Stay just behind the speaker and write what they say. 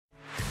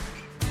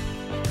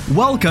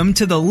Welcome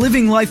to the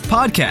Living Life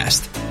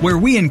Podcast, where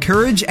we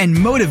encourage and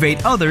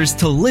motivate others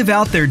to live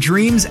out their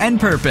dreams and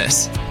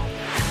purpose.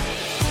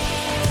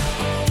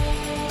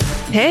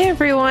 Hey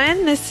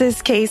everyone, this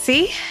is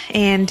Casey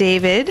and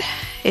David.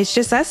 It's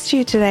just us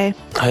two today.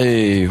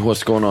 Hey,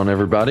 what's going on,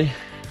 everybody?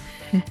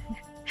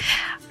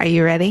 Are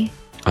you ready?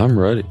 I'm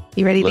ready.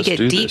 You ready to get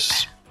deep?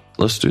 This.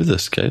 Let's do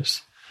this,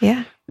 Case.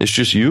 Yeah. It's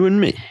just you and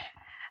me.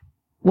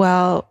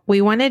 Well, we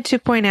wanted to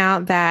point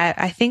out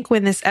that I think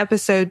when this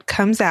episode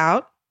comes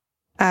out,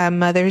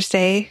 Mother's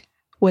Day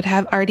would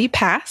have already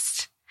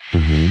passed.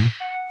 Mm-hmm.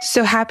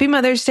 So happy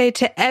Mother's Day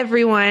to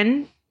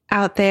everyone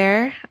out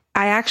there.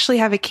 I actually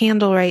have a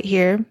candle right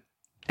here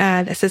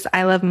that says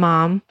I love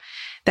Mom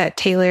that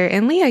Taylor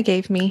and Leah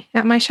gave me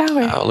at my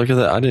shower. Oh, look at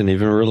that. I didn't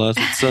even realize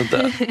it said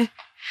that.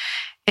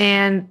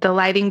 And the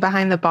lighting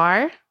behind the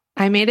bar,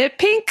 I made it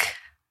pink.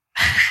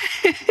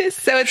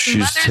 So it's She's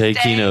Mother's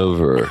taking Day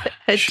over.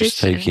 edition. She's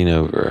taking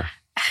over.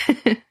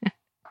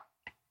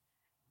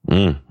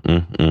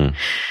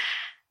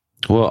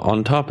 Well,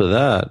 on top of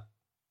that,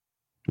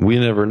 we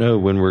never know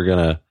when we're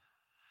going to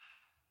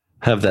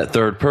have that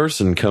third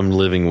person come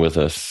living with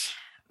us.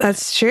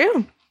 That's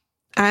true.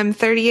 I'm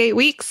 38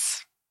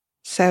 weeks.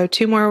 So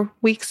 2 more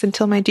weeks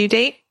until my due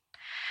date.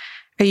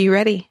 Are you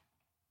ready?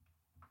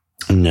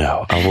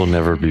 No, I will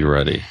never be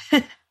ready.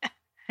 I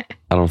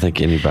don't think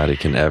anybody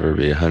can ever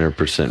be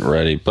 100%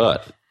 ready.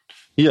 But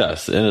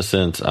yes, in a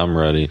sense, I'm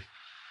ready.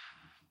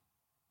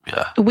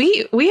 Yeah.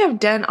 We have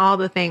done all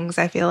the things,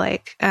 I feel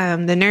like.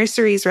 The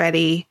nursery's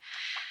ready.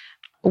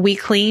 We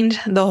cleaned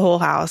the whole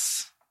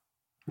house.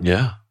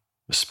 Yeah.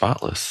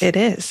 Spotless. It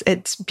is.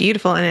 It's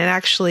beautiful. And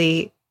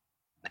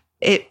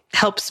it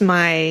helps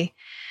my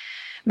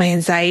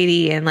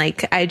anxiety. And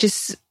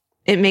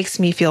it makes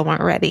me feel more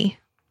ready.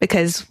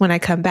 Because when I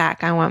come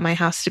back, I want my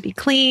house to be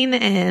clean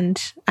and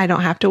I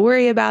don't have to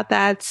worry about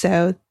that.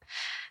 So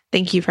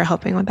thank you for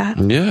helping with that.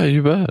 Yeah,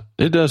 you bet.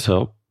 It does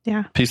help.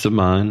 Yeah. Peace of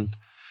mind.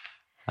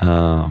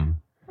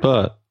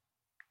 But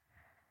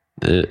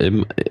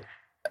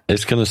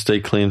it's going to stay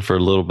clean for a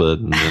little bit,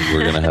 and then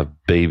we're going to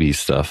have baby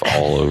stuff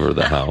all over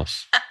the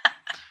house.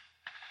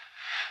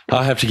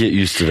 I have to get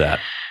used to that.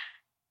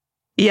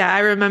 Yeah, I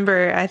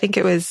remember, I think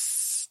it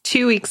was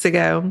 2 weeks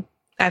ago,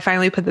 I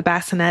finally put the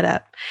bassinet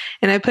up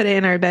and I put it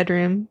in our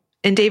bedroom,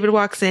 and David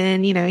walks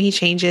in, he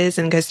changes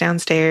and goes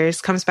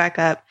downstairs, comes back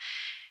up,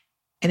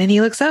 and then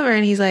he looks over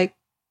and he's like,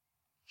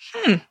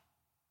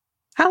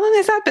 how long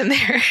has that been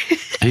there?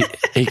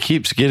 He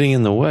keeps getting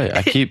in the way.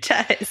 It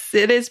does.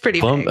 It is pretty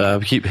big. I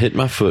keep hitting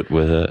my foot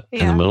with it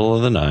in the middle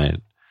of the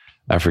night.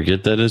 I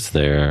forget that it's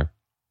there.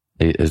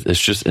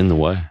 It's just in the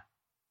way.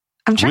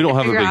 We don't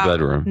have a big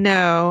bedroom.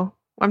 No.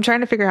 I'm trying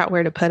to figure out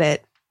where to put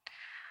it.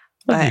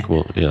 But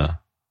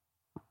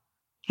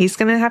he's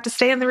going to have to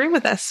stay in the room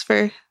with us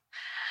for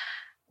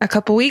a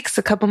couple weeks,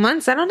 a couple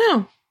months. I don't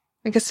know.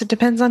 I guess it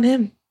depends on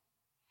him.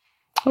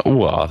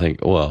 Well, I think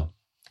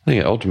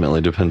it ultimately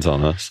depends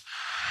on us.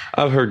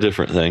 I've heard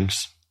different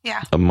things.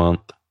 Yeah. A month.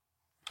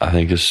 I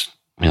think it's,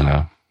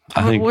 I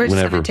think we're just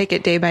going to take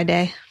it day by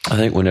day. I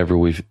think whenever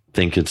we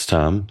think it's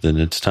time, then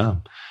it's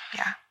time.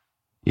 Yeah.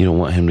 You don't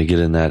want him to get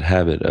in that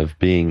habit of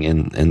being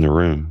in the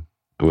room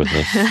with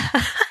us.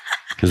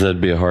 Because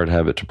that'd be a hard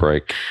habit to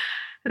break.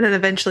 And then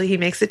eventually he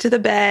makes it to the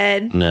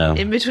bed. No.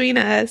 In between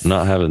us.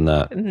 Not having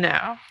that.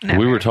 No. Never.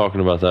 We were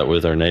talking about that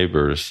with our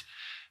neighbors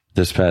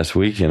this past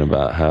weekend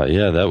about how,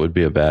 that would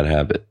be a bad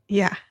habit.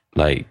 Yeah.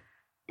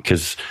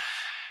 Because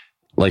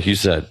like you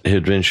said,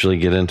 he'd eventually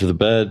get into the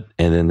bed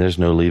and then there's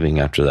no leaving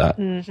after that.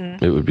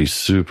 Mm-hmm. It would be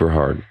super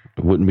hard.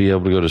 Wouldn't be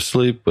able to go to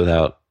sleep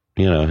without,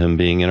 him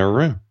being in her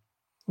room.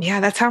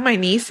 Yeah, that's how my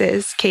niece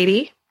is,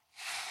 Katie.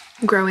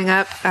 Growing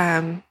up,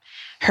 her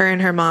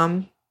and her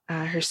mom,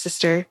 her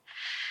sister,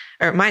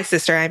 or my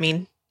sister,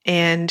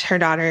 and her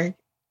daughter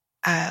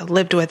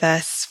lived with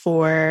us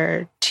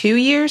for 2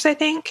 years, I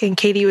think. And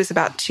Katie was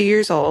about 2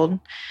 years old.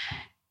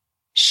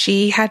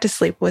 She had to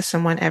sleep with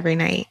someone every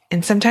night.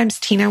 And sometimes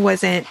Tina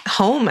wasn't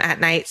home at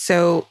night.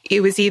 So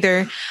it was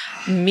either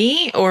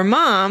me or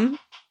Mom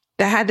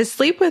that had to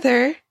sleep with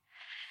her.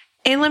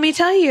 And let me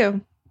tell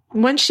you,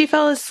 once she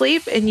fell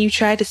asleep and you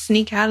tried to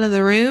sneak out of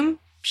the room,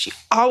 she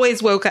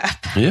always woke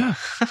up. Yeah.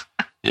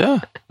 Yeah.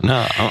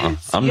 No,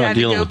 I'm not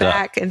dealing with that. Go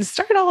back and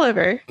start all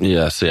over.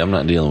 Yeah. See, I'm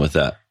not dealing with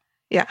that.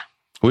 Yeah.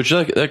 Which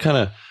that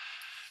kind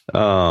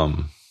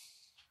of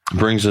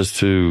brings us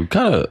to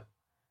kind of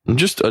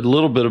just a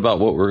little bit about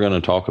what we're going to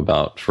talk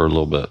about for a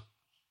little bit.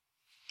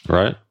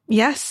 Right?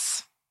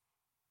 Yes.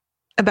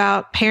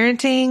 About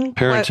parenting.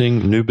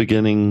 New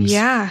beginnings.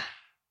 Yeah.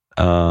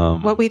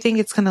 What we think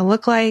it's going to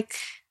look like,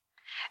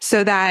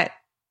 so that,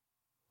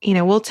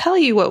 we'll tell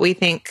you what we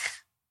think,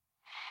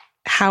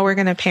 how we're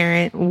going to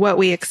parent, what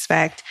we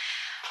expect.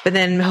 But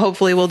then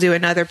hopefully we'll do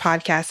another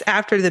podcast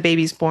after the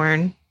baby's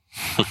born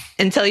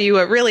and tell you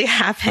what really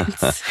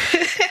happens.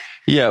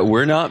 Yeah,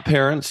 we're not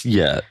parents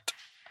yet.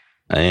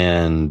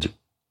 And,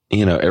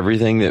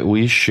 everything that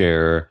we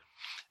share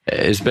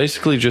is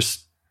basically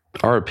just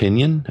our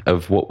opinion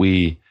of what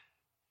we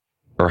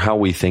or how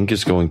we think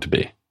is going to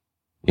be.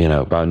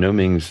 by no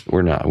means,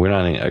 we're not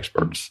any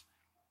experts.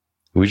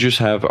 We just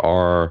have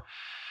our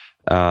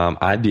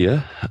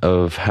idea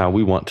of how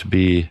we want to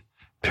be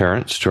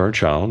parents to our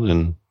child,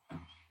 and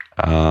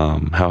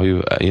how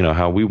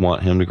we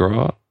want him to grow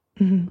up.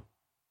 Mm-hmm.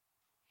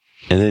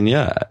 And then,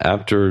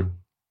 after,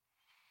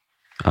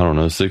 I don't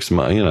know, 6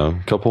 months,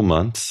 a couple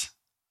months,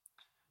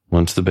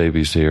 once the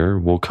baby's here,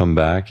 we'll come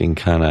back and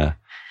kind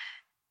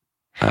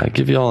of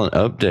give you all an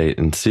update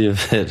and see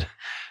if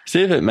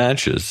it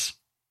matches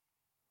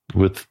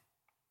with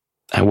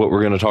what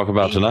we're going to talk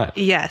about tonight.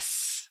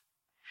 Yes.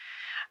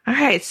 All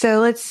right. So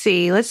let's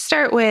see. Let's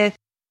start with,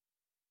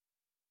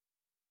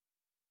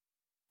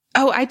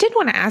 I did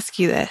want to ask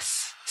you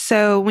this.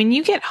 So when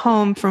you get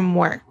home from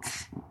work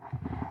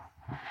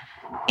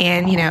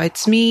and,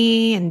 it's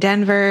me in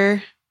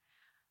Denver,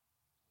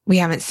 we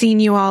haven't seen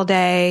you all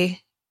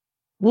day,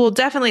 we'll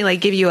definitely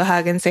give you a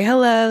hug and say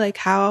hello,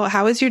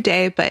 how was your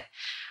day? But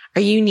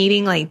are you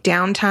needing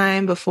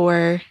downtime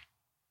before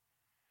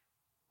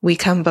we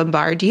come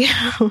bombard you?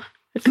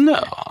 No,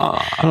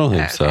 I don't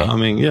think so. I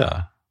mean,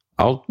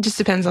 just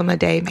depends on the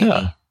day, maybe.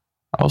 Yeah,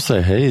 I'll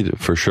say hey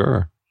for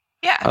sure.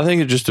 Yeah. I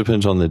think it just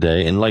depends on the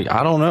day. And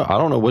I don't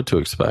know what to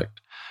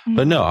expect. Mm-hmm.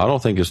 But no, I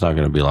don't think it's not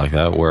going to be like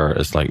that where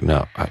it's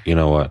no, you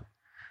know what?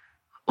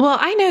 Well,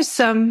 I know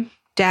some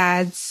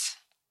dads,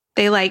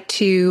 they like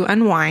to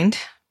unwind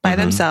by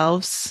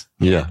themselves.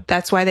 Yeah.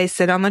 That's why they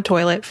sit on the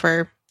toilet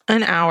for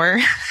an hour.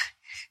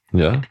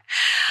 Yeah.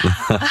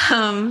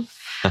 So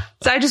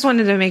I just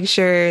wanted to make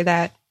sure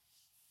that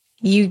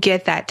you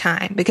get that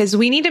time, because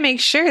we need to make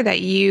sure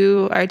that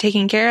you are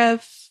taken care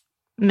of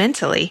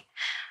mentally.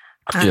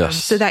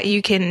 Yes. So that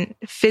you can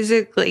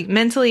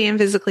mentally and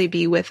physically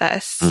be with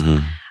us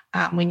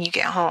when you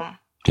get home.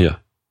 Yeah.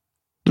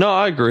 No,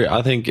 I agree.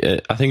 I think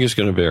it's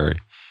going to vary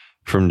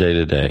from day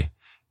to day,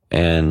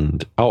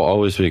 and I'll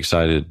always be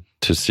excited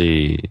to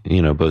see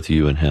both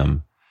you and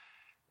him,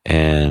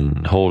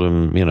 and hold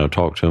him,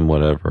 talk to him,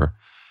 whatever.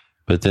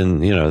 But then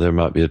there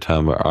might be a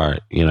time where, all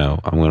right,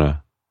 I'm going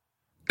to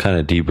kind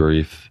of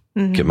debrief,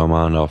 get my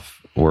mind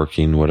off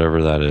working,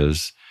 whatever that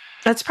is.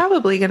 That's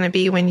probably going to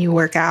be when you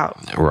work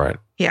out. Right.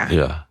 Yeah.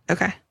 Yeah.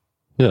 Okay.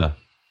 Yeah.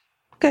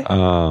 Okay.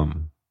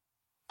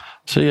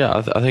 So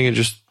I think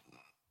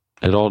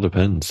it all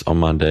depends on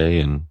my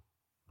day,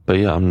 but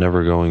I'm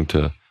never going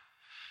to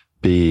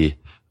be,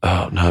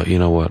 oh no, you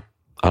know what?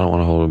 I don't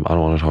want to hold him. I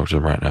don't want to talk to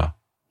him right now.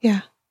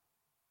 Yeah.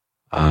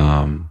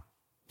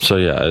 So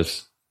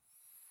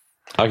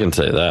I can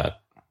say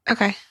that.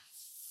 Okay.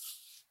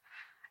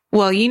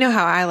 Well, you know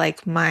how I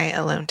like my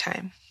alone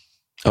time.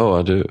 Oh,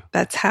 I do.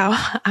 That's how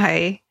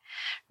I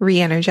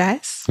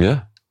re-energize.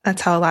 Yeah.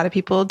 That's how a lot of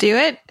people do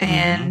it.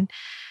 And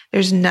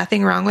there's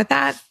nothing wrong with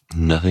that.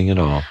 Nothing at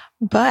all.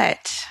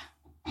 But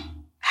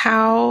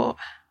how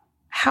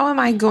am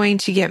I going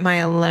to get my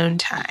alone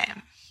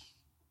time,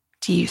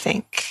 do you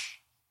think?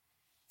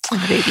 When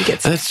the baby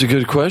gets That's a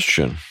good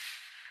question.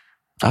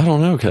 I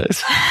don't know,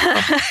 guys.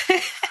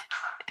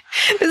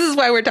 This is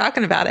why we're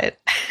talking about it.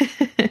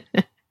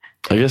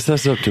 I guess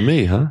that's up to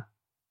me, huh?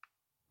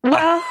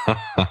 Well,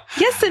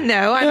 yes and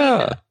no. I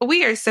mean,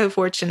 we are so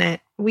fortunate.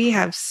 We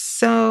have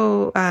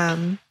so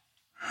many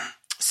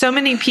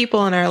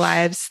people in our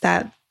lives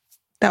that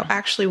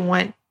actually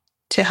want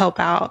to help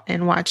out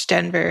and watch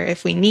Denver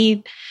if we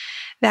need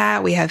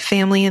that. We have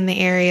family in the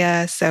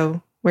area,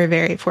 so we're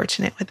very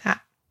fortunate with that.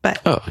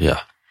 But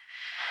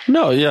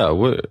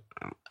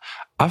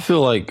I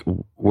feel like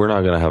we're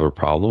not going to have a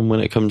problem when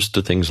it comes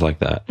to things like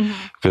that,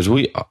 because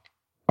we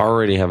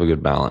already have a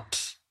good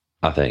balance,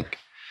 I think,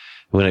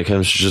 when it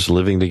comes to just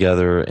living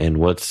together and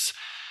what's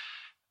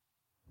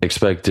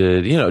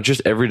expected,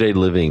 just everyday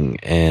living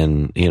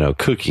and,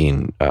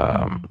 cooking,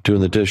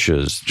 doing the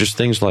dishes, just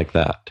things like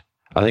that.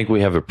 I think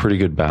we have a pretty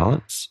good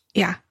balance.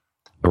 Yeah.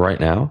 Right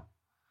now.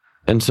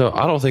 And so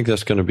I don't think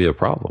that's going to be a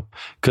problem,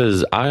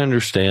 because I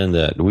understand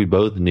that we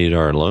both need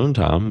our alone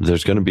time.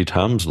 There's going to be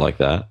times like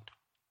that.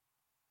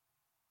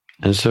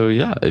 And so,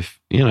 if,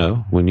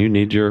 when you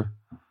need your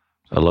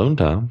alone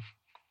time,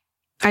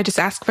 I just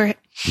ask for it.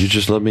 You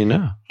just let me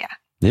know. Yeah.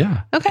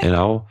 Yeah. Okay. And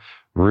I'll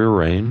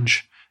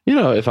rearrange.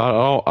 If I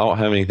don't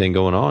have anything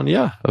going on,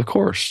 of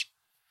course.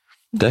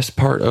 That's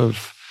part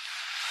of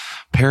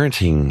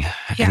parenting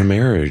and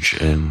marriage.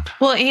 And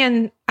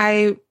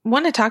I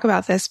want to talk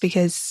about this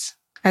because,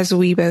 as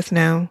we both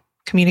know,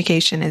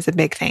 communication is a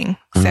big thing.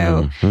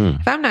 So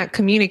if I'm not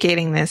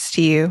communicating this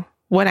to you,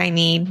 what I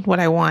need, what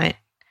I want,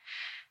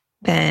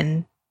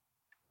 then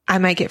I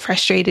might get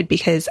frustrated,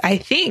 because I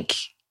think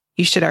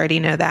you should already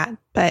know that.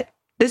 But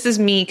this is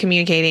me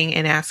communicating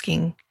and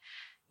asking,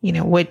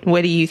 what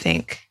do you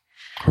think?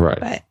 Right.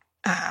 But,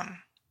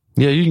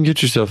 you can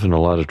get yourself in a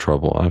lot of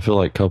trouble. I feel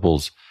like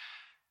couples,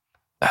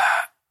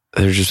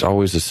 they're just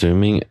always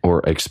assuming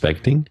or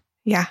expecting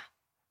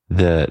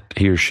that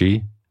he or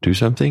she do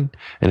something,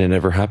 and it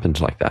never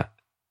happens like that.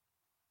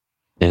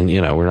 And,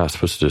 we're not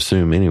supposed to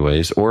assume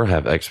anyways, or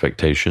have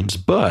expectations.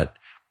 But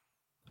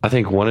I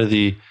think one of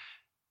the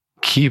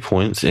key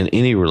points in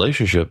any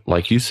relationship,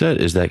 like you said,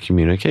 is that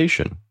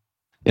communication.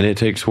 And it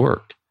takes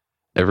work.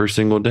 every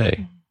single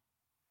day.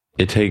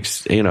 It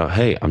takes,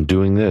 hey, I'm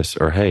doing this,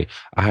 or hey,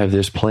 I have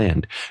this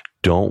planned.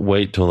 Don't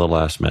wait till the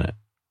last minute.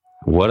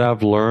 What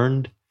I've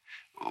learned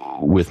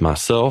with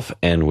myself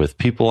and with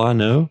people I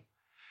know,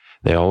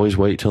 they always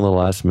wait till the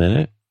last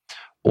minute,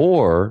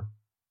 or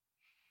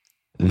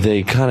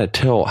they kind of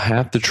tell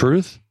half the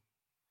truth.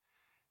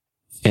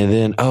 And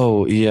then,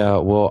 oh yeah,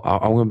 well,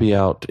 I'm going to be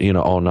out,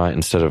 all night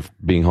instead of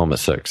being home at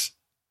 6.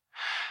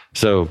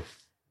 So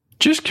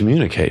just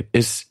communicate.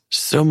 It's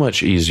so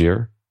much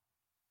easier.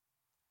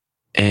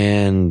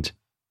 And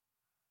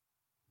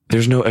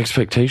there's no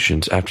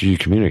expectations after you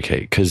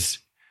communicate, because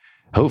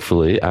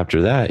hopefully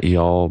after that,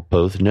 y'all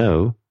both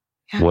know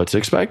what's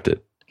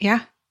expected.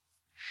 Yeah.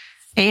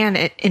 And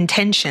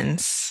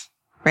intentions,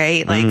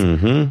 right? Like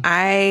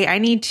I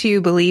need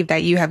to believe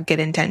that you have good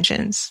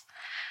intentions.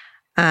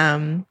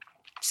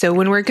 So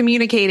when we're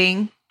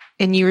communicating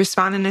and you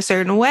respond in a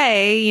certain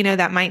way,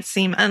 that might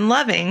seem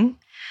unloving.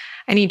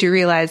 I need to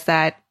realize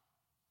that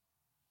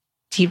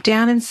deep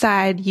down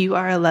inside, you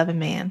are a loving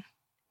man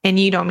and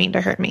you don't mean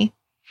to hurt me.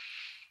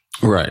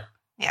 Right.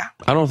 Yeah.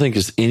 I don't think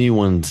it's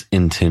anyone's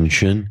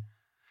intention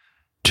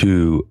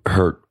to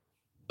hurt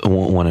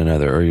one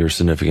another or your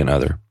significant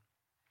other.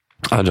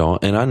 I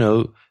don't. And I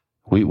know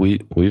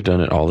we've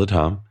done it all the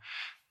time,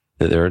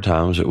 that there are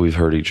times that we've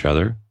hurt each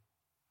other.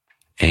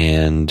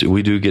 And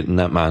we do get in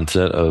that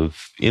mindset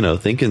of,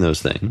 thinking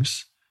those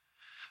things.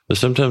 But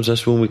sometimes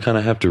that's when we kind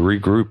of have to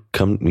regroup,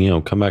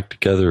 come back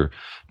together,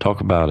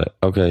 talk about it.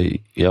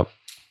 Okay, yep,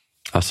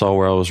 I saw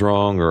where I was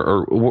wrong,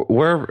 or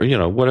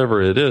wherever,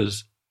 whatever it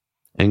is,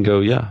 and go,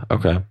 yeah,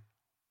 okay.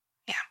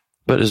 Yeah.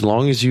 But as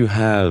long as you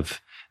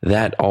have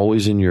that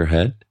always in your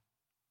head,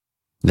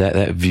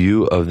 that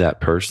view of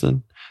that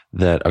person,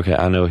 that, okay,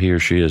 I know he or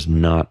she is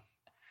not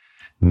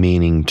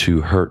meaning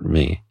to hurt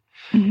me.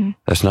 Mm-hmm.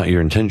 That's not your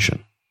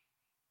intention.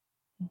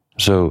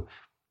 So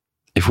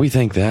if we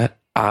think that,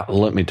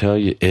 let me tell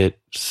you, it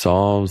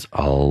solves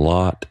a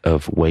lot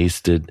of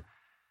wasted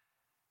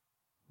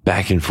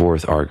back and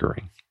forth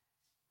arguing.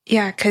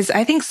 Yeah, because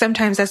I think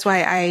sometimes that's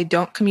why I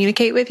don't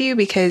communicate with you,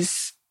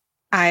 because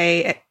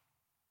I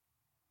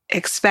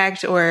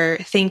expect or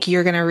think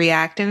you're going to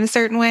react in a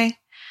certain way.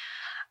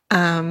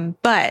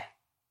 But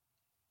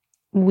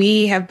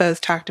we have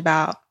both talked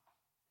about,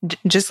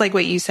 just like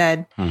what you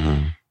said,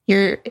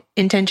 your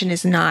intention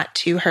is not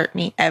to hurt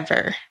me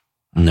ever.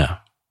 No.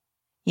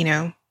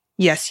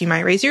 Yes, you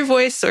might raise your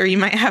voice or you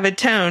might have a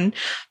tone,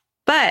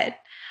 but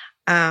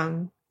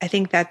I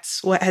think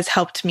that's what has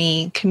helped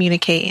me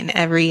communicate in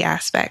every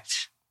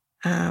aspect.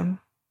 I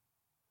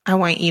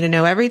want you to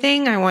know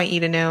everything. I want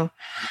you to know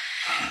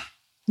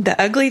the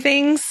ugly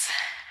things.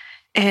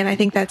 And I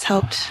think that's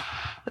helped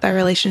with our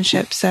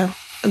relationship. So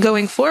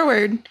going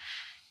forward,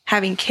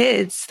 having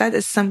kids, that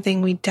is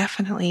something we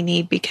definitely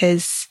need,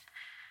 because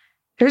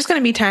there's going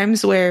to be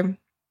times where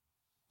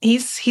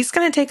he's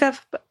going to take up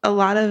a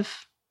lot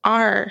of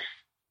our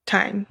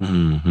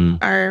time,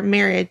 our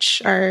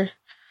marriage, our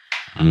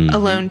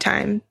alone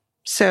time.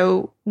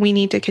 So we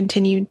need to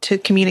continue to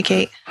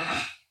communicate.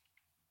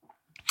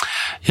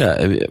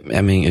 Yeah.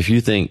 I mean, if you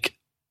think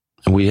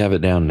we have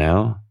it down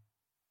now,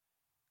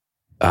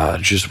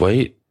 just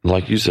wait,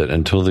 like you said,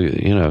 until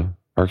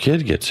our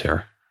kid gets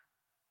here.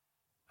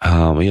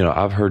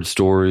 I've heard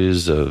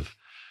stories of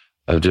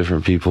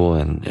different people,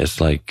 and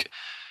it's like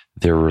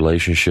their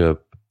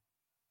relationship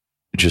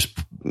just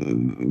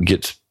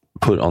gets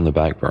put on the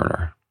back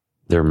burner,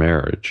 their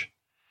marriage.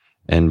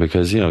 And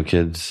because,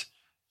 kids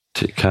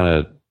kind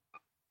of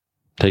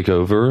take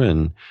over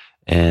and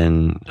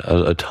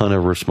a ton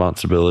of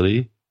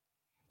responsibility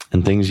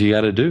and things you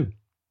got to do.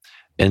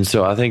 And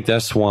so I think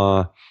that's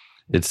why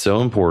it's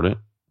so important.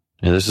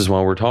 And this is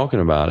why we're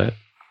talking about it,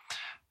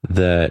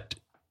 that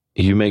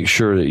you make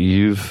sure that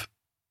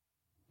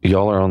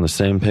y'all are on the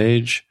same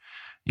page.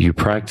 You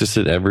practice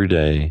it every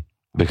day,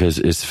 because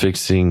it's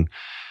fixing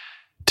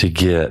to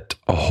get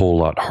a whole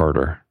lot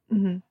harder.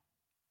 Mm-hmm.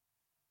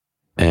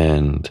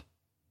 And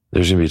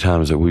there's going to be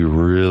times that we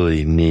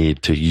really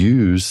need to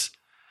use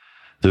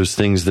those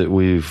things that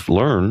we've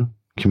learned,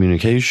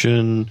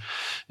 communication,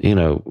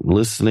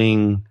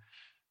 listening,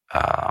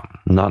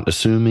 not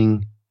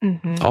assuming,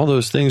 all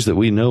those things that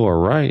we know are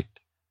right.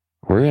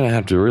 We're going to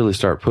have to really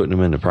start putting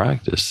them into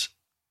practice,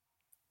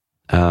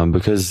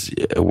 because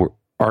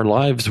our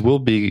lives will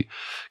be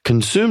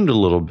consumed a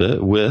little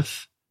bit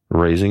with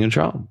raising a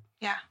child.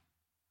 Yeah.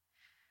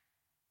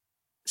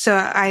 So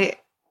I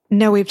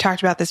know we've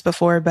talked about this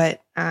before,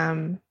 but,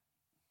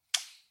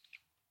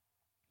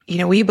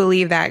 we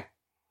believe that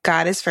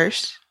God is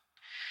first.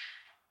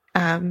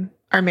 Our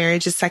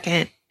marriage is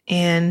second.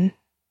 And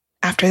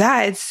after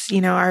that, it's,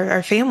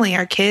 our family,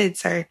 our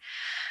kids, our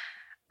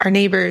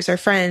neighbors, our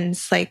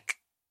friends. Like,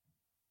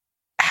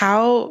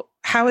 how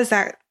is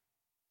that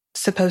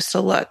supposed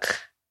to look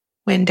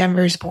when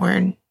Denver's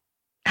born?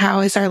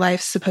 How is our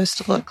life supposed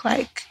to look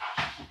like?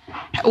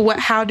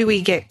 How do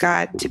we get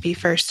God to be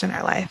first in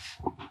our life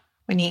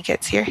when he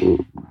gets here?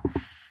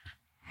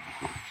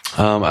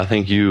 I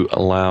think you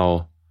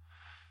allow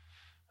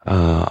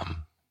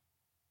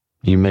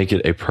You make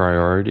it a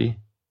priority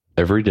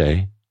every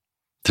day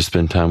to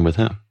spend time with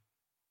him.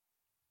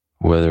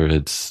 Whether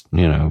it's,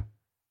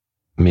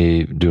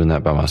 me doing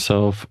that by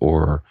myself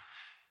or,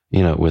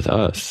 with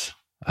us.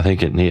 I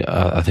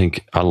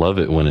think I love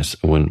it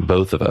when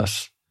both of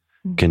us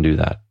can do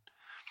that.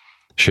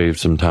 Shave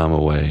some time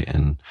away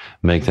and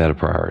make that a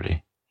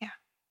priority. Yeah.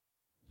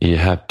 You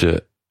have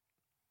to,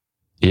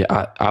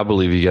 I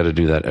believe you got to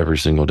do that every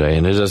single day,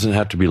 and it doesn't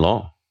have to be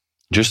long.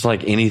 Just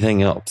like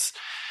anything else.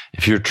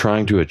 If you're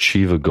trying to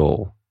achieve a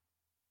goal,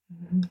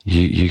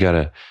 you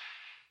gotta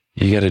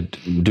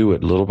do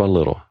it little by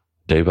little,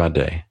 day by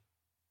day,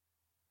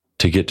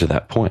 to get to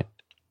that point.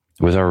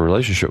 With our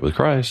relationship with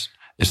Christ,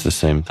 it's the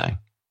same thing.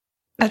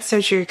 That's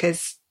so true,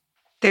 because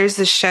there's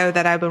this show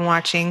that I've been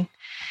watching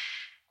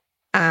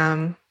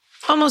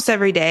almost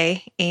every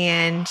day,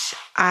 and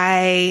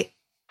I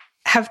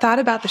have thought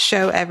about the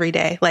show every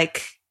day.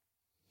 Like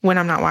when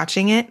I'm not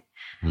watching it,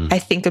 I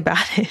think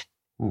about it.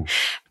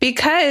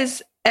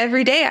 Because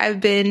every day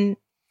I've been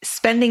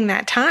spending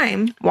that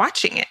time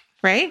watching it,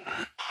 right?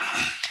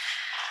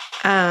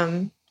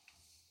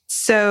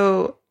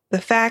 So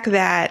the fact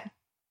that,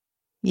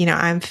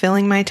 I'm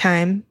filling my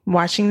time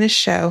watching this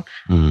show,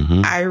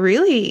 I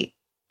really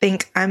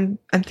think I'm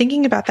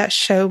thinking about that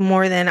show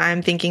more than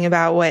I'm thinking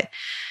about what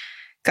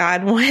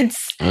God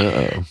wants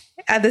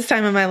at this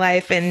time of my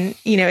life. And,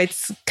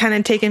 it's kind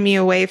of taken me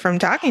away from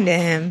talking to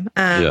him.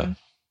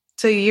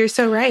 So you're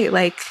so right.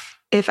 Like,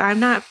 if I'm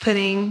not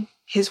putting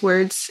his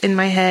words in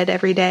my head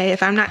every day,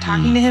 if I'm not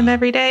talking to him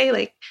every day,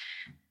 like,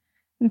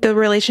 the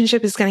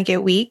relationship is going to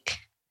get weak.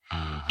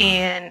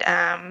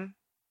 And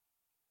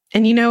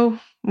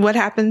what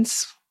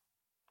happens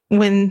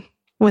when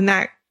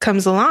that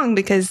comes along,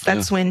 because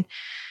that's when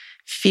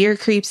fear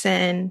creeps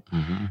in,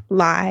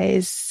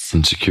 lies,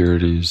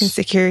 insecurities,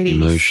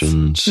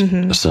 emotions,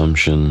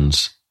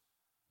 assumptions,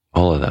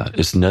 all of that.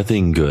 It's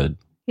nothing good.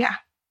 Yeah.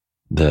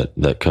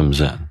 That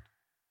comes in.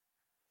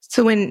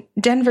 So when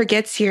Denver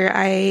gets here,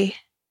 I,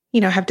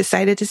 have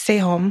decided to stay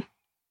home,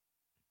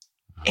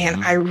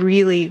 and I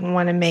really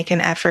want to make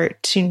an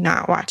effort to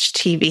not watch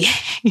TV.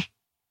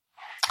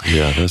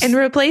 And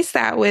replace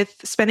that with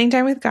spending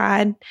time with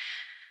God,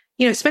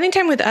 spending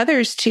time with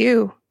others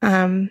too.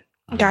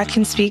 God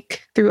can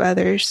speak through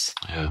others.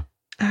 Yeah.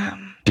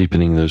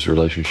 Deepening those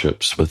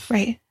relationships with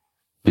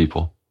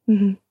people.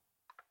 Mm-hmm.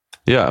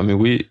 Yeah. I mean,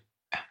 we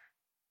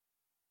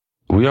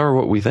are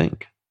what we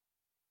think.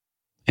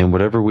 And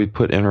whatever we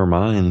put in our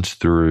minds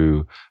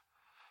through,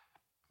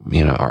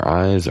 our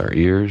eyes, our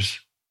ears,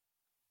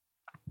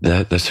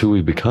 that's who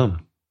we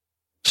become,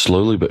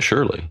 slowly but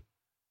surely.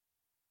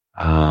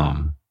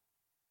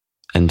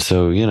 And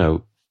so,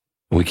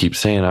 we keep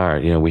saying, all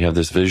right, we have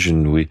this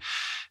vision, we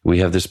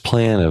have this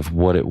plan of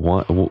what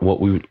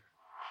we would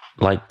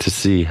like to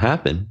see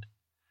happen.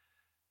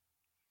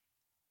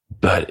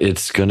 But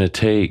it's going to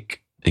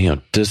take,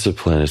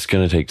 discipline. It's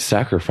going to take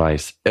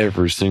sacrifice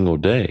every single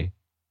day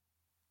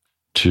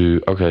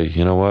to, okay,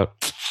 you know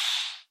what?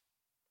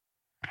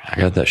 I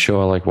got that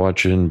show I like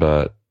watching,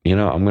 but,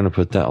 I'm going to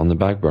put that on the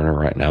back burner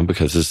right now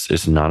because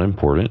it's not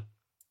important.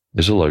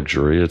 It's a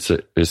luxury.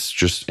 It's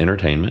just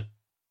entertainment.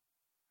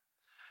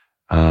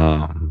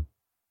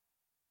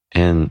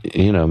 And,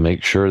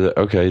 make sure that,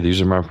 okay,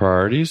 these are my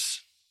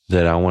priorities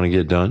that I want to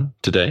get done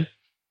today.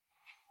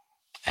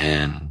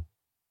 And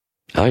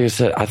like I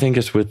said, I think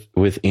it's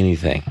with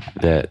anything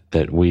that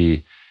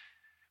we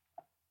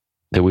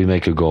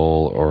make a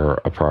goal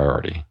or a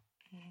priority.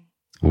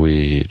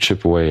 We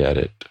chip away at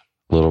it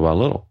little by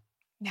little.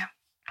 Yeah.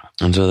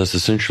 And so that's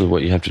essentially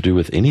what you have to do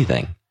with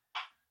anything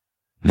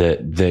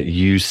that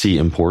you see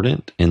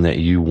important and that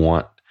you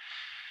want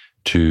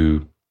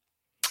to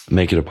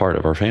make it a part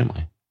of our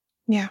family.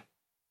 Yeah.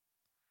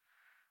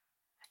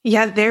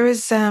 Yeah, there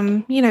was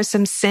some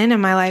sin in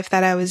my life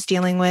that I was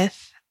dealing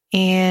with,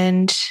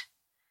 and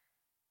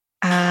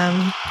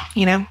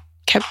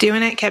kept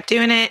doing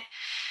it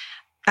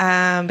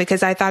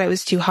because I thought it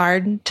was too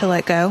hard to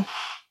let go.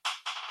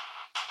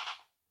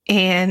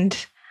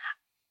 And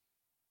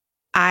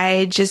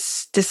I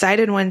just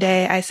decided one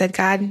day, I said,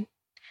 God,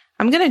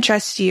 I'm going to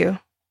trust you.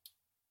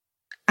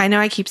 I know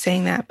I keep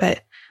saying that,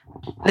 but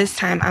this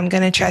time I'm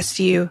going to trust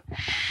you,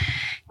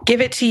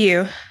 give it to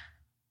you,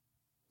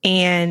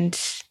 and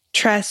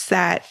trust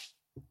that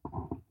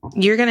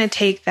you're going to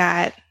take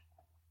that,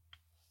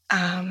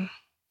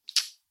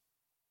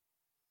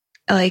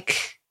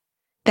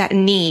 that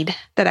need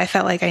that I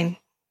felt like I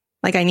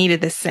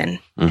needed this sin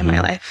in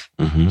my life.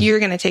 Mm-hmm. You're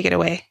going to take it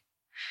away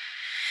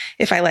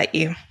if I let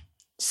you.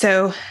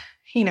 So,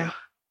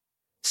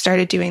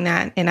 started doing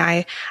that, and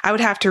I would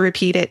have to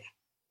repeat it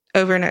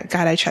over and over.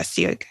 God, I trust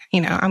you.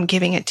 I'm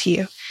giving it to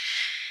you.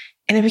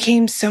 And it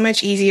became so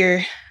much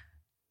easier.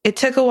 It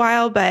took a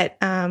while, but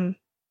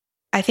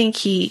I think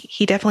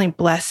he definitely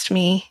blessed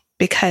me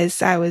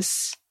because I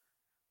was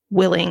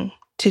willing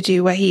to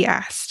do what he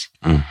asked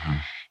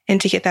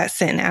and to get that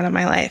sin out of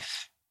my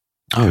life.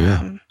 Oh,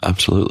 yeah,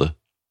 absolutely.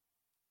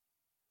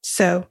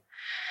 So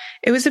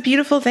it was a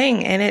beautiful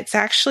thing, and it's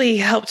actually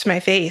helped my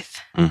faith.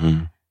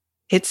 Mm-hmm.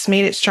 It's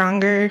made it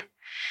stronger.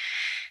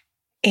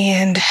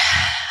 And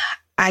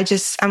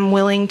I'm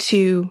willing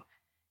to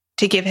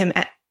give him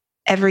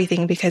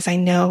everything because I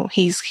know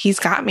he's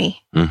got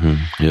me.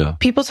 Mm-hmm. Yeah.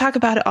 People talk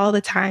about it all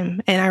the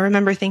time. And I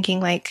remember thinking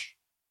like,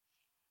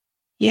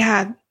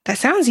 yeah, that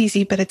sounds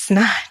easy, but it's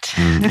not.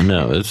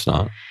 No, it's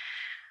not.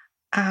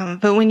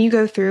 But when you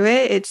go through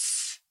it,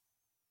 it's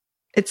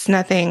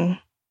nothing.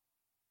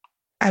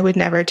 I would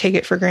never take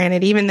it for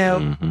granted, even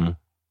though,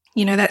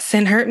 that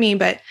sin hurt me,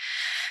 but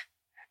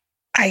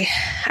I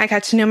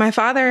got to know my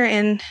Father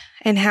and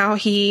how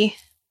he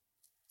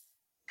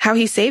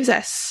saves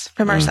us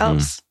from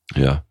ourselves.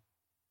 Yeah.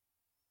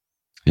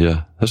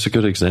 Yeah. That's a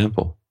good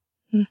example.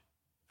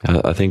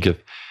 I think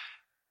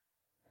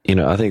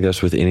I think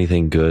that's with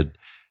anything good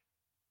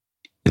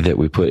that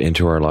we put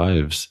into our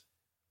lives.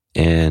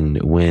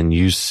 And when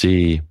you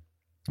see,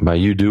 by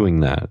you doing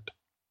that,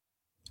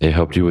 it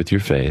helped you with your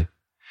faith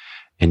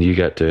and you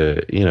got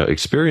to,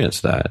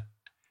 experience that.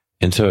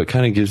 And so it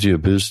kind of gives you a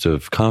boost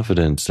of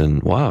confidence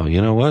and wow,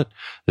 you know what?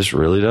 This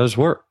really does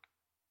work.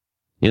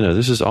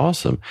 This is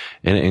awesome.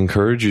 And it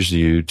encourages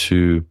you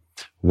to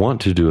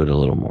want to do it a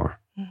little more.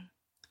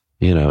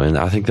 And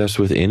I think that's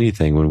with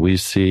anything. When we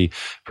see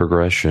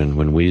progression,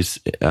 when we,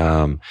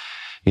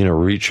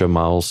 reach a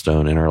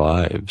milestone in our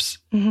lives,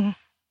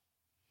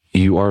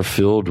 you are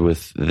filled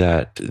with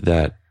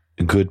that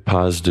good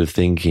positive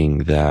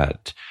thinking,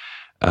 that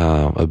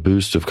a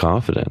boost of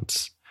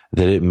confidence,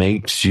 that it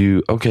makes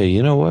you, okay,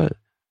 you know what?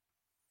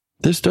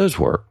 This does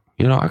work.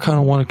 I kind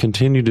of want to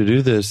continue to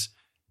do this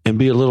and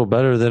be a little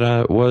better than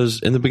I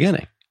was in the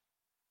beginning.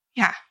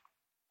 Yeah.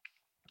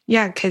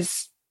 Yeah.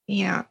 Cause,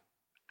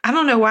 I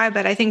don't know why,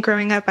 but I think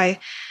growing up, I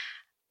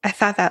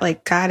thought that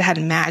like God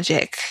had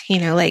magic,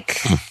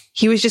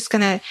 he was just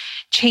going to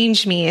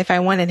change me if I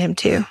wanted him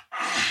to.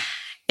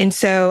 And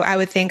so I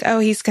would think, oh,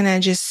 he's going to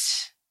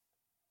just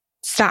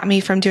stop me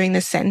from doing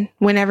this sin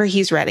whenever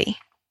he's ready.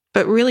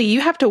 But really,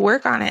 you have to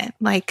work on it.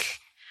 Like,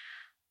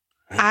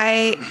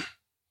 I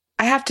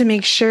have to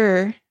make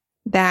sure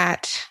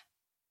that,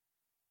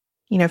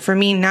 for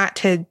me not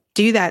to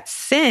do that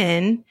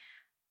sin,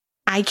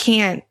 I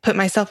can't put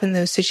myself in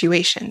those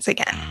situations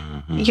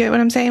again. You get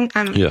what I'm saying?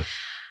 I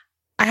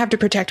have to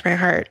protect my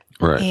heart.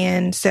 Right.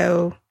 And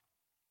so,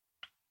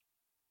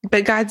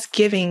 but God's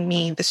giving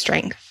me the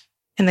strength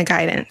and the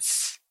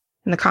guidance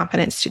and the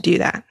confidence to do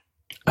that.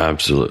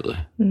 Absolutely.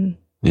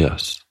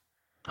 Yes.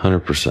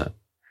 100%.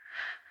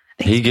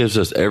 He gives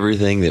us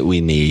everything that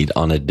we need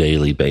on a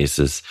daily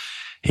basis.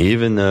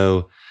 Even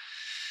though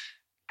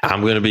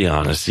I'm going to be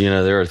honest,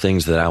 there are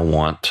things that I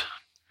want.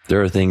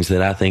 There are things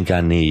that I think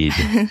I need,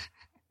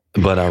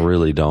 but I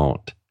really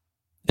don't.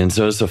 And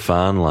so it's a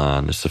fine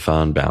line. It's a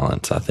fine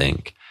balance, I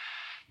think.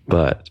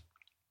 But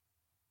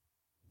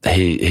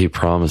he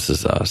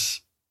promises us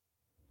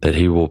that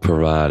he will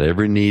provide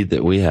every need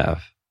that we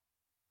have.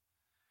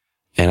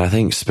 And I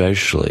think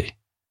especially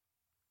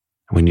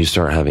when you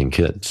start having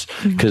kids,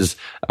 because,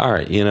 all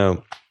right,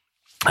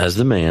 as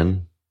the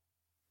man,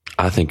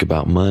 I think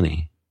about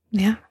money.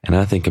 Yeah. And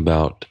I think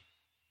about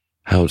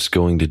how it's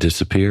going to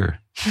disappear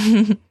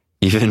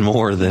even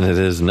more than it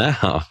is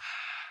now.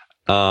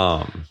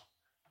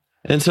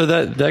 And so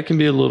that can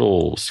be a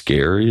little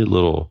scary, a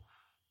little,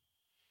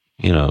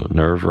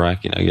 nerve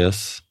wracking, I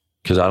guess,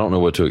 because I don't know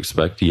what to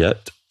expect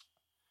yet.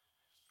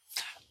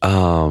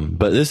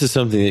 But this is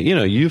something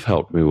that, you've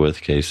helped me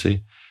with,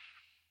 Casey,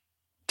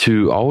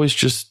 to always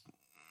just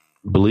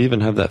believe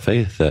and have that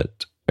faith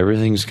that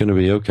everything's going to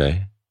be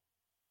okay.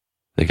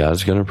 That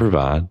God's going to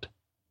provide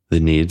the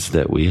needs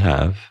that we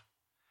have,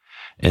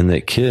 and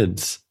that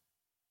kids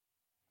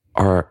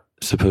are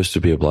supposed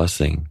to be a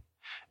blessing.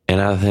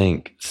 And I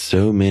think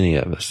so many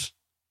of us,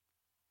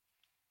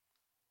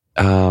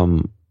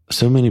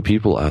 so many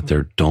people out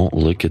there don't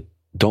look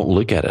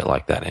at it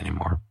like that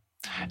anymore.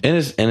 And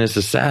it's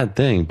a sad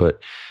thing, but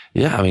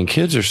yeah,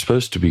 kids are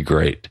supposed to be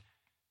great.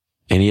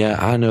 And yeah,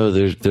 I know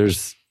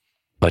there's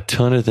a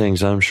ton of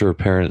things I'm sure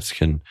parents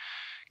can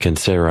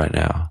say right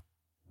now.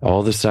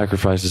 All the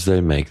sacrifices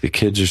they make, the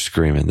kids are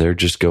screaming, they're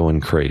just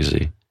going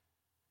crazy.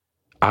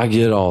 I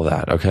get all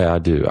that. Okay, I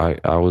do.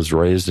 I was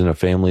raised in a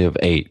family of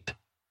 8.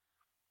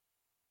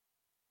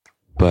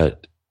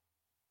 But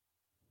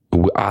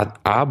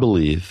I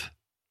believe,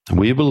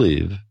 we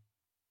believe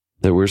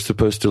that we're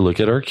supposed to look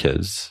at our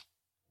kids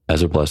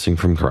as a blessing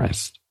from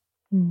Christ.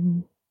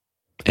 And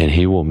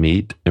he will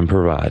meet and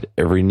provide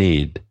every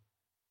need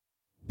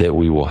that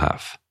we will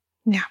have.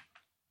 Yeah.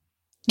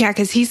 Yeah,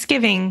 because he's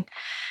giving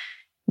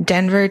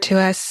Denver to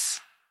us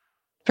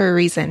for a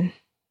reason.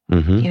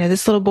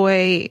 This little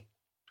boy,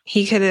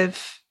 he could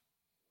have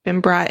been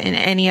brought in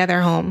any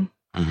other home,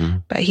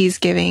 but he's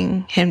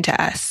giving him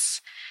to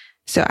us.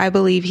 So I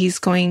believe he's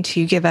going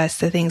to give us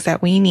the things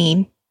that we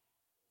need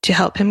to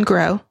help him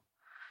grow,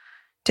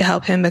 to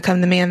help him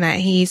become the man that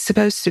he's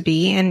supposed to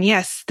be. And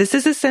yes, this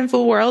is a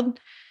sinful world.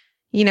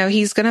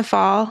 He's going to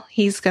fall.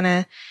 He's going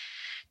to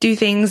do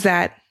things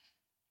that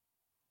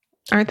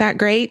aren't that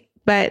great,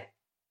 but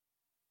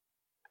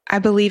I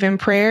believe in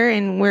prayer,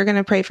 and we're going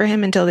to pray for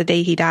him until the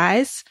day he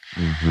dies,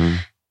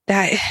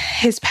 that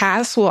his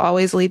paths will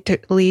always lead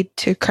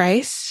to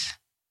Christ.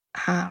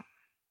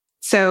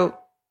 So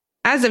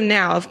as of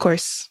now, of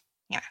course,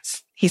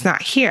 yes, he's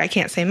not here. I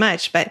can't say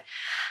much, but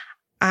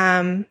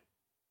I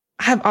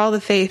have all the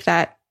faith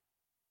that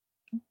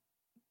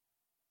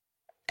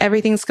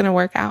everything's going to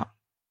work out.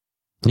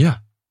 Yeah.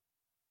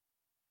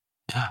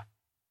 Yeah.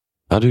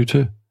 I do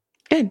too.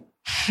 Good.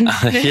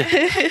 Yeah.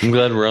 I'm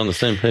glad we're on the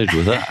same page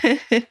with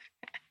that.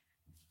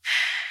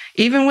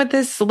 Even with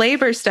this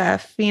labor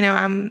stuff,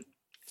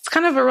 it's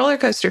kind of a roller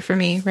coaster for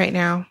me right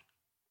now.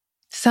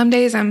 Some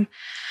days I'm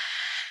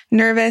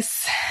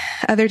nervous.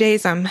 Other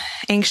days I'm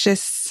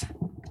anxious.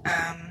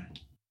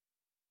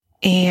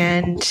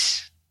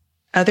 And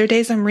other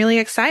days I'm really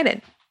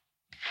excited.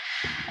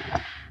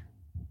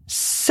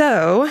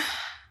 So,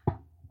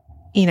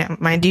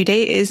 my due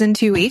date is in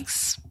 2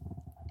 weeks,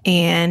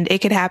 and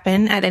it could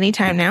happen at any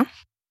time now.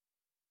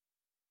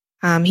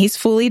 He's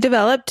fully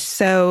developed,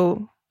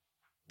 so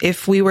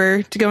if we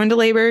were to go into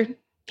labor,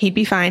 he'd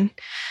be fine.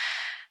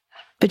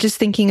 But just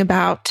thinking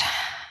about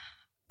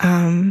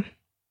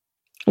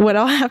what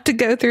I'll have to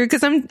go through,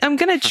 because I'm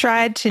going to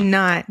try to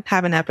not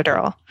have an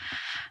epidural.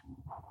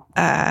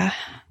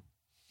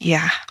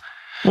 Yeah,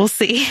 we'll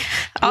see.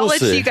 I'll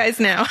let you guys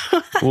know.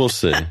 We'll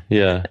see.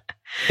 Yeah.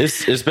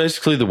 It's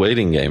basically the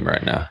waiting game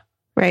right now.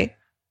 Right.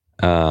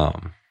 I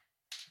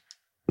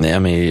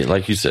mean,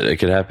 like you said, it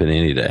could happen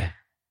any day.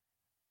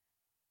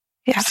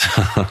 Yeah.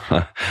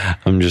 So,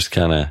 I'm just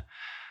kind of.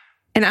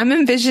 And I'm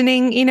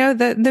envisioning,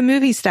 the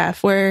movie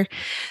stuff where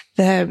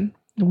the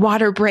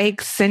water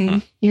breaks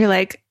and you're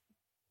like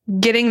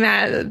getting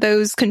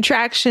those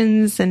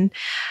contractions. And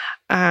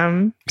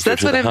so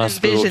that's what I'm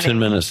envisioning. 10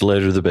 minutes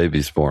later, the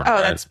baby's born. Oh,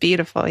 right? that's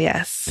beautiful.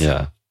 Yes.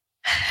 Yeah.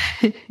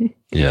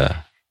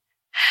 Yeah.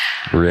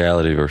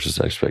 Reality versus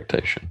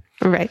expectation.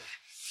 Right.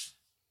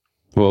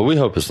 Well, we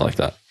hope it's like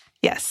that.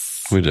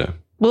 Yes. We do.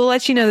 We'll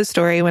let you know the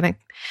story when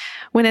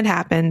it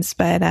happens.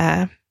 But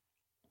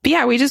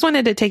yeah, we just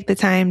wanted to take the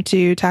time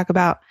to talk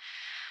about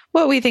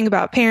what we think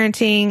about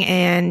parenting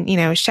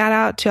and, shout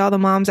out to all the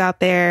moms out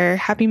there.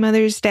 Happy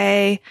Mother's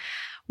Day.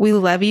 We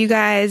love you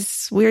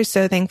guys. We're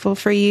so thankful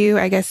for you.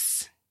 I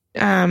guess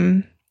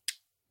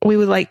we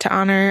would like to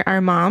honor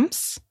our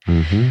moms.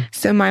 Mm-hmm.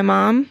 So my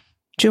mom,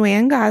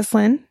 Joanne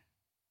Goslin.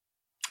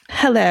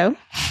 Hello.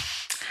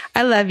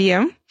 I love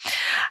you.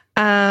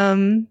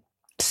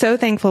 So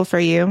thankful for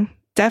you.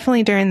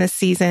 Definitely during this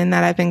season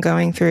that I've been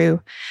going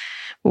through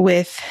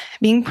with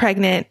being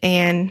pregnant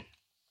and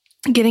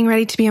getting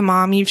ready to be a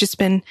mom. You've just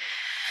been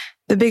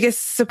the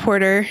biggest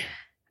supporter.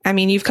 I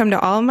mean, you've come to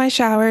all of my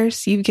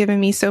showers. You've given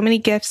me so many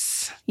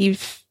gifts.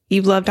 You've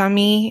loved on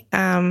me.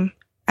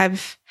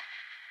 I've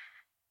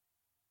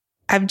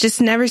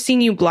just never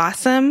seen you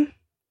blossom.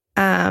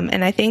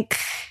 And I think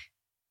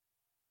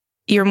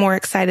you're more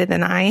excited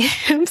than I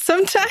am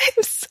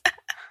sometimes.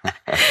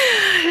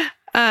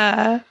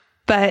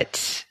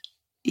 But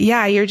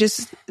yeah,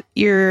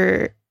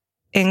 you're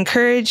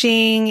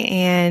encouraging,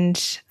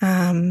 and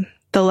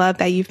the love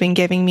that you've been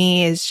giving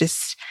me is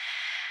just,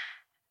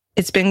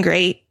 it's been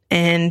great.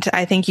 And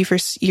I thank you for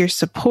your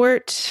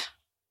support.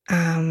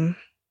 So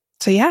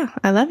yeah,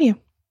 I love you.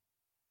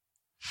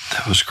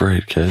 That was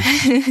great, kid.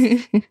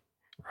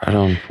 Right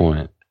on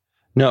point.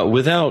 No,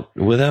 without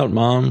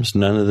moms,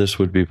 none of this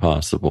would be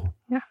possible.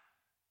 Yeah.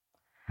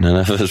 None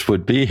of us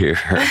would be here.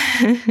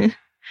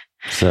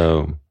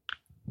 So,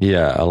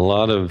 yeah,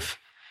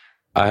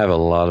 I have a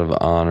lot of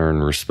honor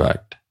and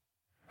respect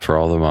for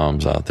all the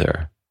moms out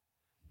there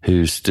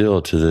who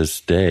still to this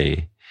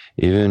day,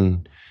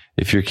 even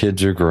if your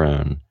kids are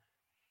grown,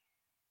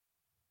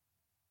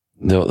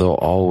 they'll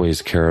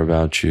always care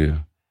about you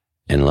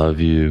and love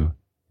you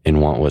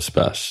and want what's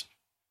best.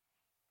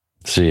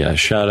 So yeah,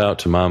 shout out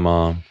to my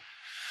mom,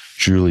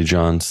 Julie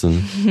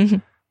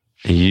Johnson.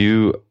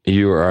 You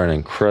are an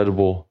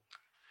incredible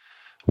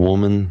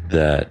woman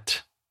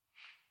that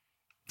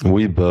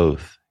we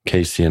both,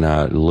 Casey and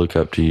I, look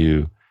up to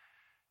you.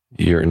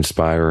 You're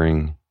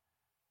inspiring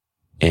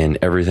in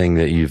everything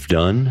that you've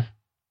done.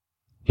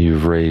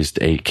 You've raised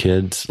 8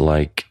 kids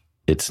like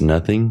it's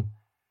nothing.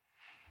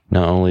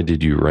 Not only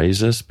did you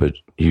raise us, but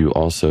you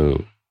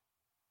also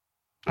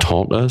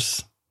taught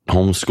us,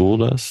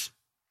 homeschooled us,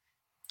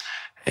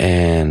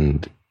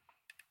 and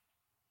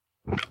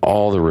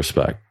all the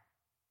respect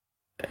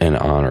and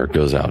honor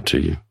goes out to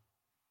you.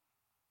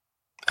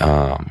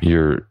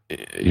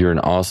 You're an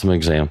awesome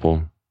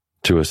example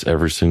to us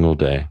every single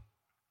day,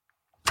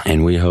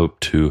 and we hope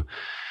to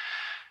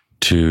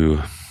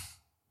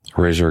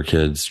raise our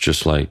kids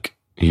just like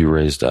you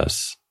raised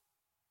us.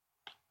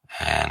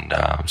 And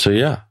so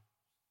yeah,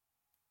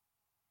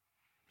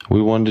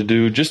 we wanted to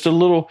do just a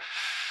little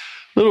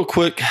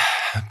quick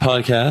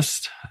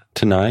podcast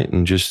tonight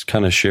and just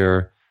kind of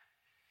share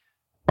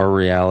our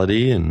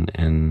reality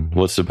and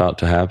what's about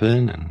to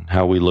happen and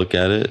how we look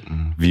at it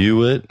and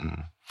view it.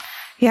 And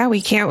yeah,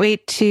 we can't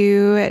wait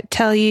to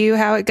tell you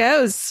how it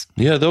goes.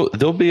 Yeah,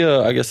 there'll be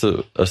I guess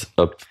a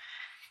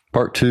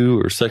part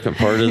 2 or second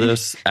part of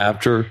this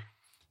after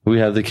we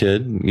have the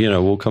kid.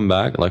 We'll come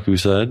back, like we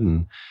said,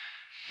 and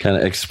kind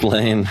of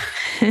explain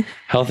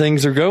how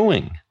things are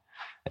going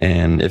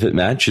and if it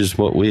matches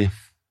what we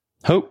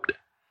hoped.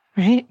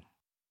 Right.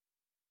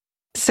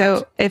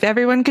 So if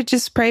everyone could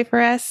just pray for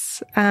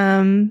us,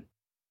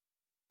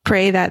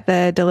 pray that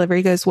the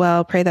delivery goes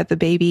well, pray that the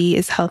baby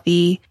is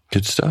healthy.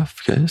 Good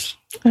stuff, guys.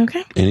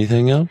 Okay.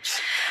 Anything else?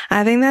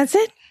 I think that's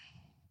it.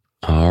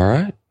 All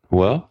right.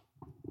 Well,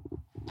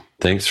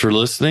 thanks for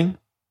listening,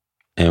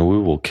 and we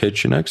will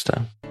catch you next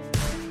time.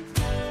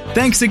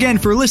 Thanks again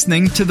for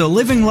listening to the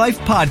Living Life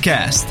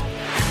Podcast.